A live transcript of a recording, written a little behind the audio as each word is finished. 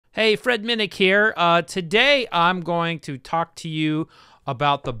Hey, Fred Minnick here. Today I'm going to talk to you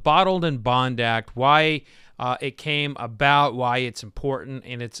about the Bottled and Bond Act, why it came about, why it's important,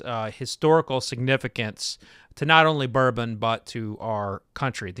 and its historical significance to not only bourbon but to our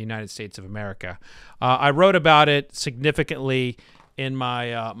country, the United States of America. I wrote about it significantly in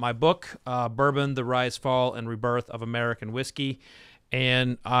my book, Bourbon: The Rise, Fall, and Rebirth of American Whiskey.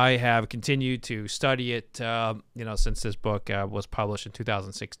 And I have continued to study it, since this book was published in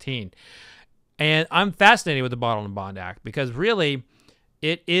 2016. And I'm fascinated with the Bottled and Bond Act because really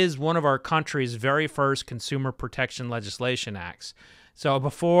it is one of our country's very first consumer protection legislation acts. So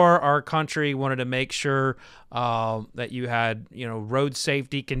before our country wanted to make sure that you had, road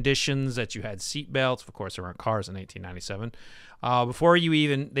safety conditions, that you had seat belts. Of course, there weren't cars in 1897.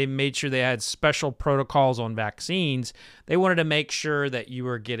 They made sure they had special protocols on vaccines. They wanted to make sure that you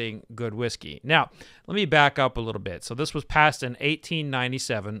were getting good whiskey. Now, let me back up a little bit. So this was passed in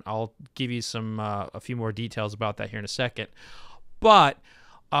 1897. I'll give you a few more details about that here in a second. But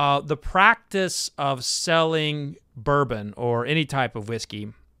the practice of selling bourbon or any type of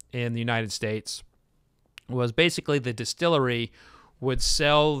whiskey in the United States was basically the distillery would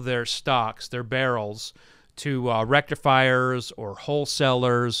sell their stocks, their barrels, to rectifiers or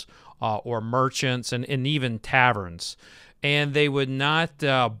wholesalers or merchants and even taverns, and they would not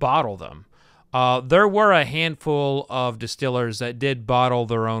bottle them. There were a handful of distillers that did bottle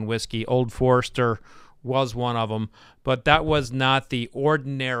their own whiskey. Old Forester was one of them, but that was not the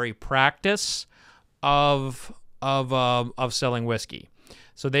ordinary practice of selling whiskey.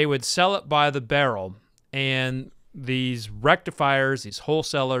 So they would sell it by the barrel, and these rectifiers, these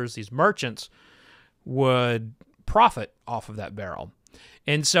wholesalers, these merchants would profit off of that barrel.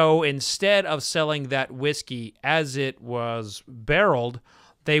 And so instead of selling that whiskey as it was barreled,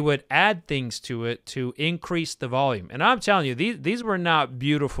 they would add things to it to increase the volume. And I'm telling you, these were not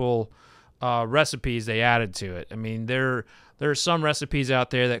beautiful recipes they added to it. I mean, there are some recipes out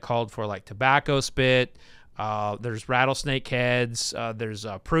there that called for like tobacco spit. There's rattlesnake heads. There's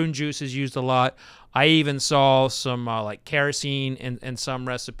prune juices used a lot. I even saw some like kerosene in some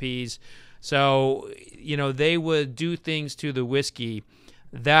recipes. So, they would do things to the whiskey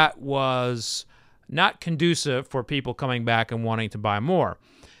that was not conducive for people coming back and wanting to buy more.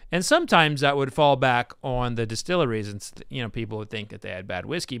 And sometimes that would fall back on the distilleries, and people would think that they had bad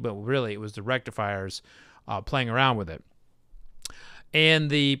whiskey, but really it was the rectifiers playing around with it. And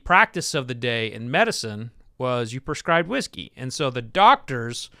the practice of the day in medicine was you prescribed whiskey. And so the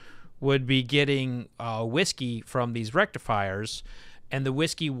doctors would be getting whiskey from these rectifiers, and the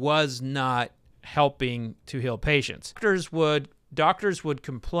whiskey was not helping to heal patients. Doctors would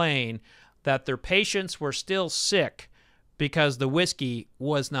complain that their patients were still sick because the whiskey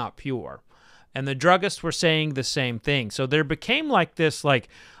was not pure. And the druggists were saying the same thing. So there became like this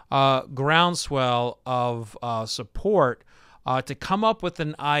groundswell of support to come up with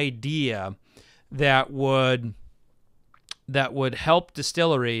an idea that would help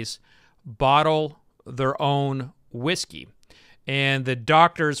distilleries bottle their own whiskey. And the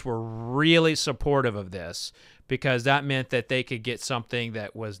doctors were really supportive of this because that meant that they could get something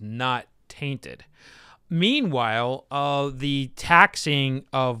that was not tainted. Meanwhile, the taxing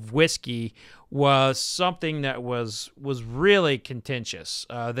of whiskey was something that was really contentious.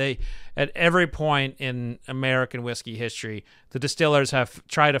 At every point in American whiskey history, the distillers have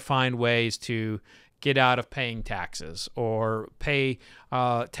tried to find ways to get out of paying taxes or pay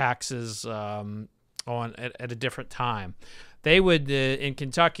taxes at a different time. They would, in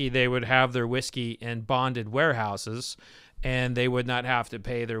Kentucky, they would have their whiskey in bonded warehouses, and they would not have to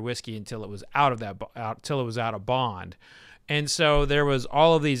pay their whiskey until it was out of bond. And so there was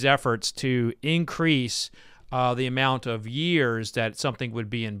all of these efforts to increase the amount of years that something would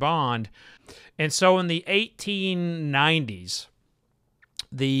be in bond. And so in the 1890s,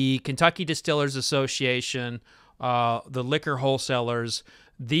 the Kentucky Distillers Association, the liquor wholesalers,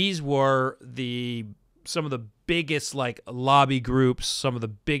 these were some of the biggest lobby groups, some of the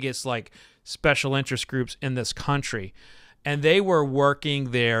biggest special interest groups in this country. And they were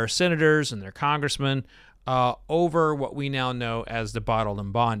working their senators and their congressmen over what we now know as the Bottled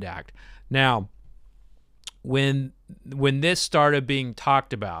and Bond Act. Now, when this started being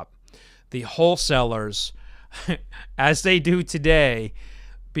talked about, the wholesalers, as they do today,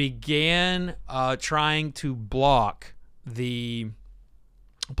 began trying to block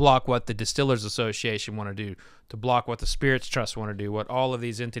what the Distillers Association want to do, to block what the Spirits Trust want to do, what all of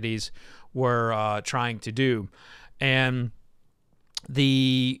these entities were trying to do. And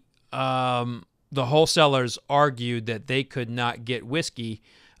the wholesalers argued that they could not get whiskey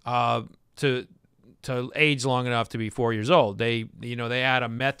to to age long enough to be 4 years old. They had a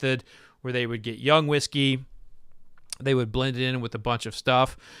method where they would get young whiskey, they would blend it in with a bunch of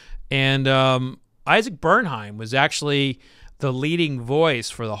stuff, and Isaac Bernheim was actually the leading voice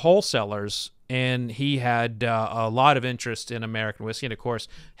for the wholesalers, and he had a lot of interest in American whiskey. And of course,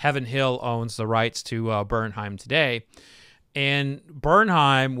 Heaven Hill owns the rights to Bernheim today. And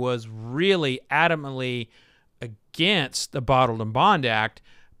Bernheim was really adamantly against the Bottled and Bond Act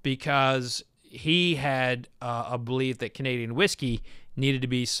because he had a belief that Canadian whiskey needed to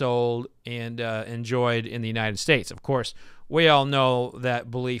be sold and enjoyed in the United States. Of course, we all know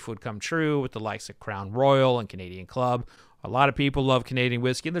that belief would come true with the likes of Crown Royal and Canadian Club. A lot of people love Canadian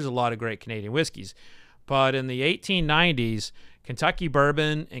whiskey. There's a lot of great Canadian whiskeys. But in the 1890s, Kentucky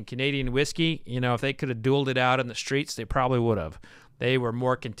bourbon and Canadian whiskey, if they could have dueled it out in the streets, they probably would have. They were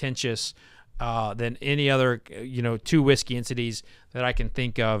more contentious than any other, two whiskey entities that I can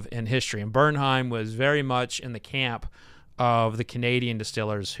think of in history. And Bernheim was very much in the camp of the Canadian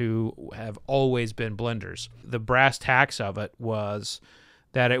distillers who have always been blenders. The brass tacks of it was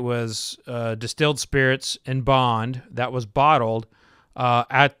that it was distilled spirits and bond that was bottled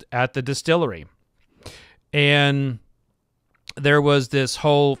at the distillery. And there was this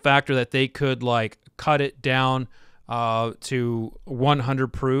whole factor that they could cut it down to 100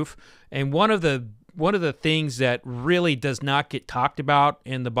 proof. And one of the things that really does not get talked about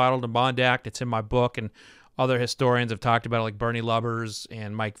in the Bottled and Bond Act, it's in my book, and other historians have talked about it, like Bernie Lubbers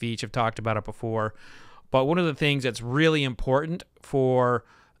and Mike Veach have talked about it before. But one of the things that's really important for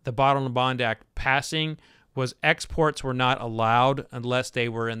the Bottled and Bond Act passing was exports were not allowed unless they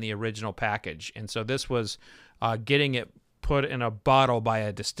were in the original package. And so this was getting it put in a bottle by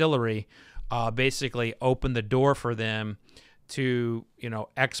a distillery basically opened the door for them to,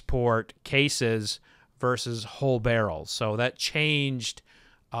 export cases versus whole barrels. So that changed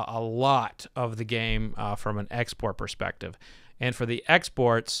a lot of the game from an export perspective. And for the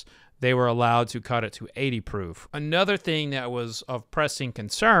exports, they were allowed to cut it to 80 proof. Another thing that was of pressing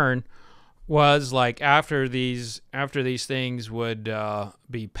concern was after these things would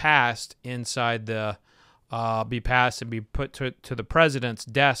be passed inside the be passed and be put to the president's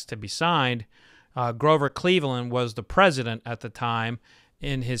desk to be signed. Grover Cleveland was the president at the time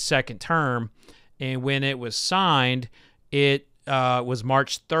in his second term, and when it was signed, it was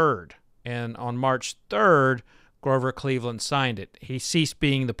March 3rd, and on March 3rd, Grover Cleveland signed it. He ceased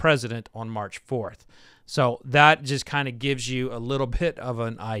being the president on March 4th. So that just kind of gives you a little bit of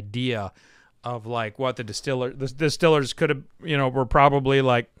an idea of what the distillers could have, were probably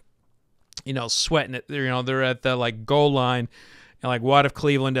sweating it. They're at the goal line, and what if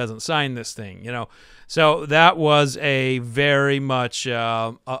Cleveland doesn't sign this thing? So that was a very much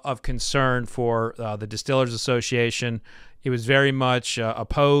of concern for the Distillers Association. It was very much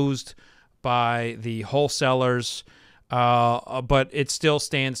opposed by the wholesalers, but it still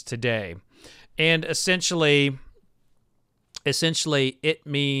stands today. And essentially it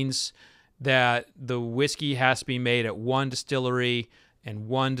means that the whiskey has to be made at one distillery and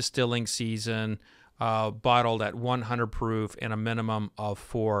one distilling season, bottled at 100 proof in a minimum of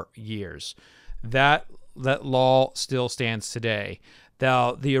 4 years. That law still stands today.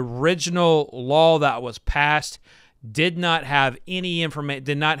 Now, the original law that was passed did not have any information,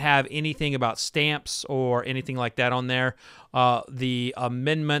 did not have anything about stamps or anything like that on there. The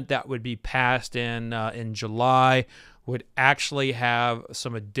amendment that would be passed in July would actually have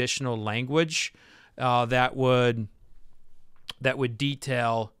some additional language that would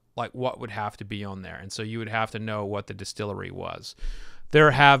detail what would have to be on there, and so you would have to know what the distillery was.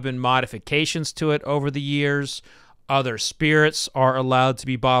 There have been modifications to it over the years. Other spirits are allowed to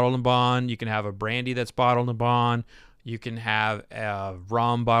be bottled and bond. You can have a brandy that's bottled and bond. You can have a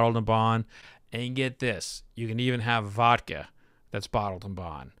rum bottled and bond. And get this, you can even have vodka that's bottled and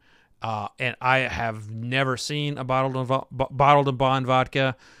bond. And I have never seen a bottled and bond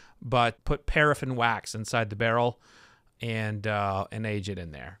vodka, but put paraffin wax inside the barrel and age it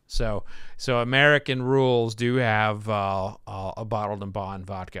in there. So American rules do have a bottled and bond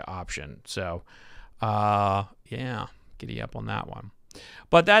vodka option. So yeah, giddy up on that one.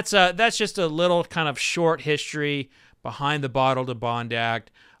 But that's just a little kind of short history behind the Bottled and Bond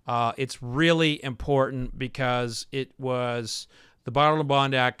Act. It's really important because the Bottled and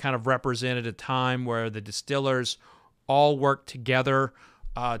Bond Act kind of represented a time where the distillers all worked together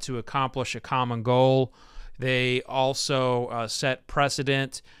to accomplish a common goal. They also set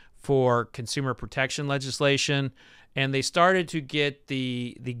precedent for consumer protection legislation, and they started to get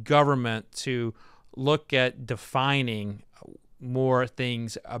the government to look at defining more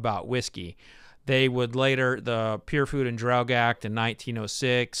things about whiskey. They would later, the Pure Food and Drug Act in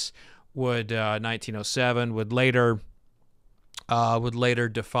 1906 would 1907 would later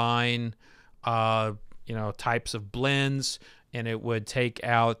define types of blends, and it would take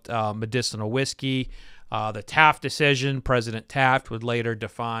out medicinal whiskey. The Taft decision, President Taft would later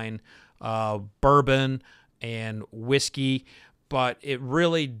define bourbon and whiskey, but it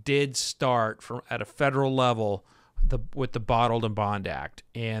really did start at a federal level with the Bottled and Bond Act.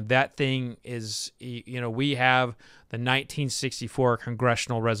 And that thing is, we have the 1964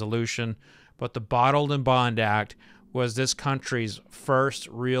 congressional resolution, but the Bottled and Bond Act was this country's first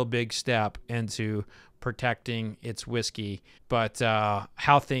real big step into protecting its whiskey. But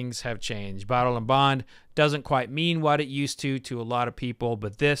how things have changed. Bottled and Bond doesn't quite mean what it used to a lot of people,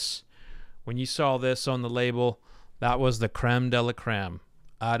 but this, when you saw this on the label, that was the creme de la creme.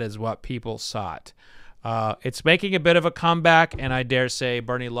 That is what people sought. It's making a bit of a comeback, and I dare say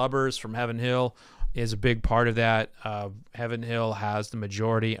Bernie Lubbers from Heaven Hill is a big part of that. Heaven Hill has the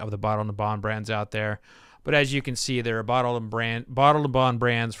majority of the Bottled and Bond brands out there. But as you can see, there are Bottled and Bond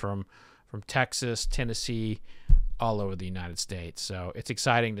brands from Texas, Tennessee, all over the United States. So it's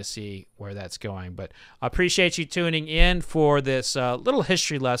exciting to see where that's going. But I appreciate you tuning in for this little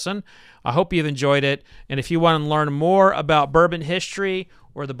history lesson. I hope you've enjoyed it. And if you want to learn more about bourbon history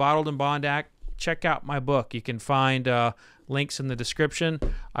or the Bottled and Bond Act, check out my book. You can find links in the description.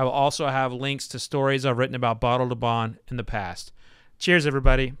 I will also have links to stories I've written about Bottled and Bond in the past. Cheers,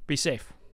 everybody. Be safe.